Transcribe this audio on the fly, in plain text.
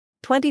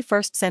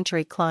21st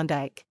Century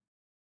Klondike.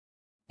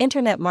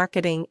 Internet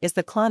marketing is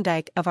the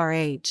Klondike of our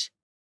age.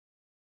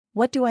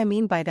 What do I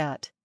mean by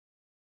that?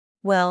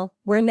 Well,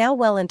 we're now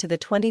well into the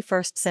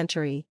 21st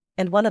century,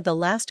 and one of the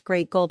last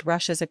great gold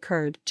rushes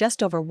occurred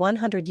just over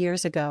 100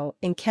 years ago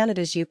in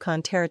Canada's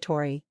Yukon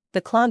Territory,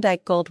 the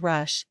Klondike Gold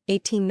Rush,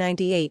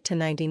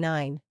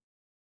 1898–99.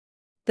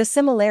 The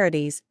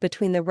similarities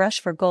between the rush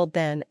for gold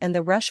then and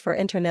the rush for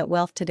internet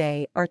wealth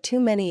today are too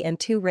many and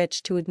too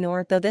rich to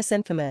ignore, though this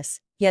infamous,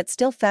 yet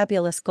still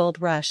fabulous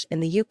gold rush in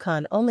the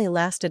Yukon only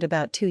lasted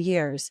about 2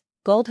 years.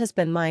 Gold has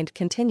been mined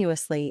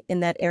continuously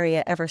in that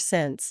area ever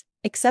since,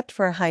 except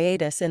for a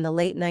hiatus in the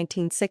late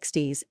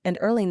 1960s and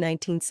early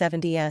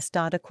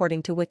 1970s.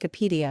 According to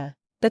Wikipedia,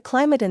 the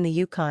climate in the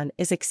Yukon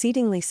is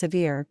exceedingly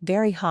severe,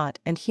 very hot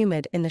and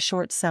humid in the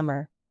short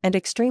summer, and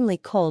extremely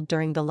cold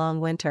during the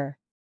long winter.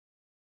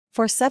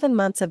 For 7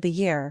 months of the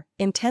year,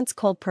 intense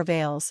cold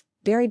prevails,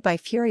 varied by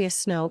furious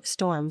snow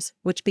storms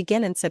which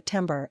begin in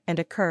September and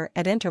occur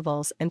at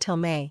intervals until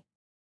May.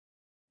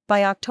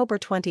 By October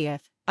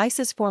 20th, ice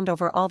is formed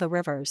over all the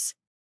rivers.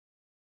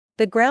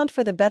 The ground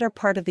for the better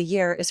part of the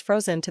year is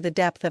frozen to the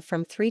depth of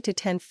from 3 to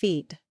 10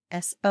 feet.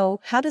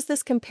 So, how does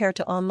this compare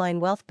to online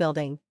wealth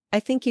building?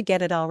 I think you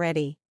get it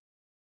already.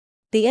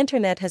 The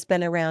internet has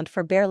been around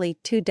for barely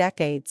 2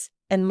 decades,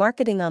 and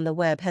marketing on the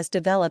web has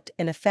developed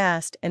in a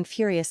fast and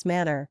furious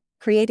manner,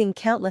 creating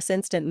countless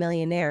instant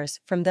millionaires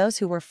from those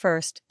who were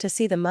first to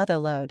see the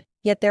motherlode,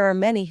 yet there are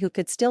many who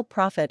could still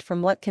profit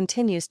from what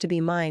continues to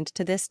be mined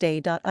to this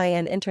day.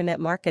 In internet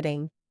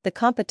marketing, the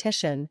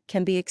competition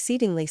can be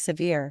exceedingly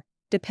severe,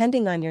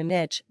 depending on your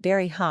niche,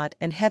 very hot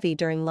and heavy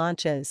during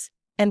launches,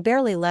 and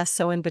barely less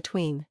so in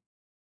between.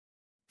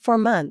 For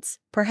months,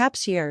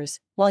 perhaps years,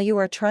 while you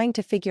are trying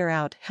to figure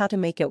out how to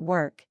make it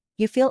work,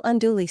 you feel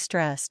unduly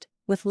stressed,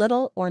 with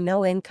little or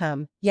no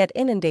income, yet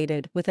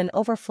inundated with an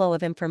overflow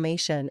of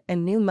information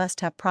and new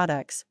must-have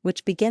products,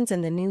 which begins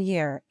in the new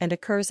year and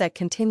occurs at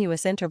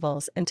continuous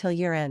intervals until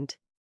year-end.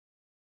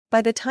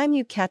 By the time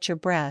you catch your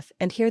breath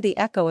and hear the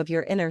echo of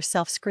your inner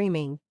self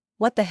screaming,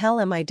 "What the hell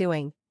am I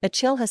doing?" a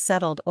chill has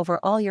settled over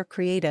all your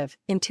creative,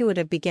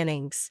 intuitive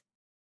beginnings.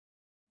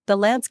 The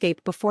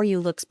landscape before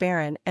you looks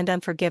barren and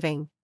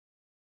unforgiving.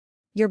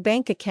 Your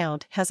bank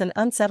account has an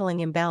unsettling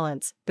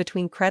imbalance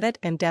between credit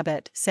and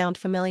debit. Sound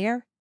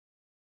familiar?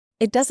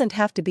 It doesn't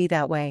have to be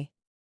that way.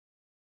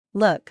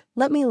 Look,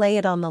 let me lay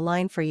it on the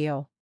line for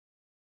you.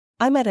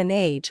 I'm at an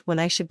age when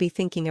I should be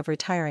thinking of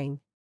retiring.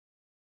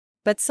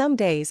 But some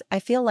days I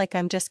feel like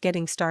I'm just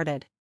getting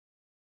started.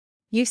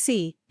 You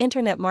see,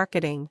 internet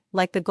marketing,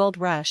 like the gold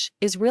rush,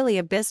 is really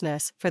a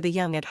business for the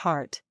young at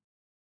heart.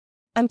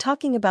 I'm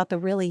talking about the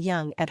really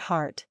young at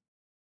heart.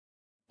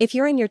 If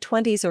you're in your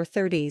 20s or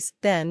 30s,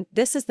 then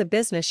this is the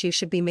business you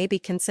should be maybe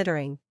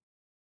considering.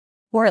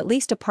 Or at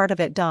least a part of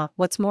it.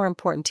 What's more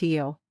important to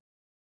you?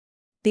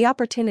 The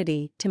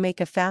opportunity to make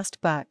a fast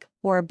buck,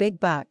 or a big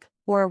buck,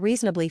 or a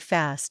reasonably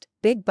fast,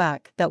 big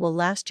buck that will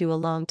last you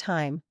a long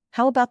time.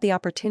 How about the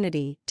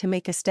opportunity to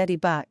make a steady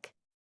buck?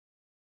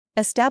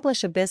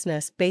 Establish a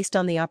business based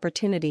on the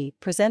opportunity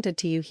presented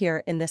to you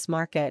here in this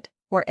market,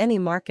 or any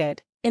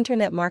market.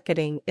 Internet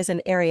marketing is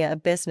an area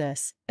of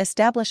business.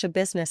 Establish a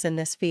business in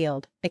this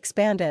field,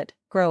 expand it,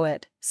 grow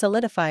it,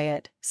 solidify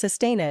it,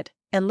 sustain it,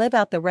 and live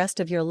out the rest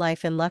of your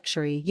life in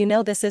luxury. You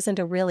know, this isn't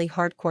a really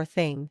hardcore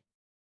thing.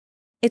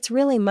 It's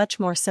really much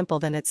more simple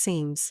than it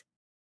seems.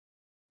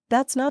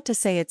 That's not to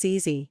say it's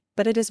easy,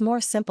 but it is more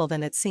simple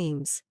than it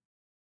seems.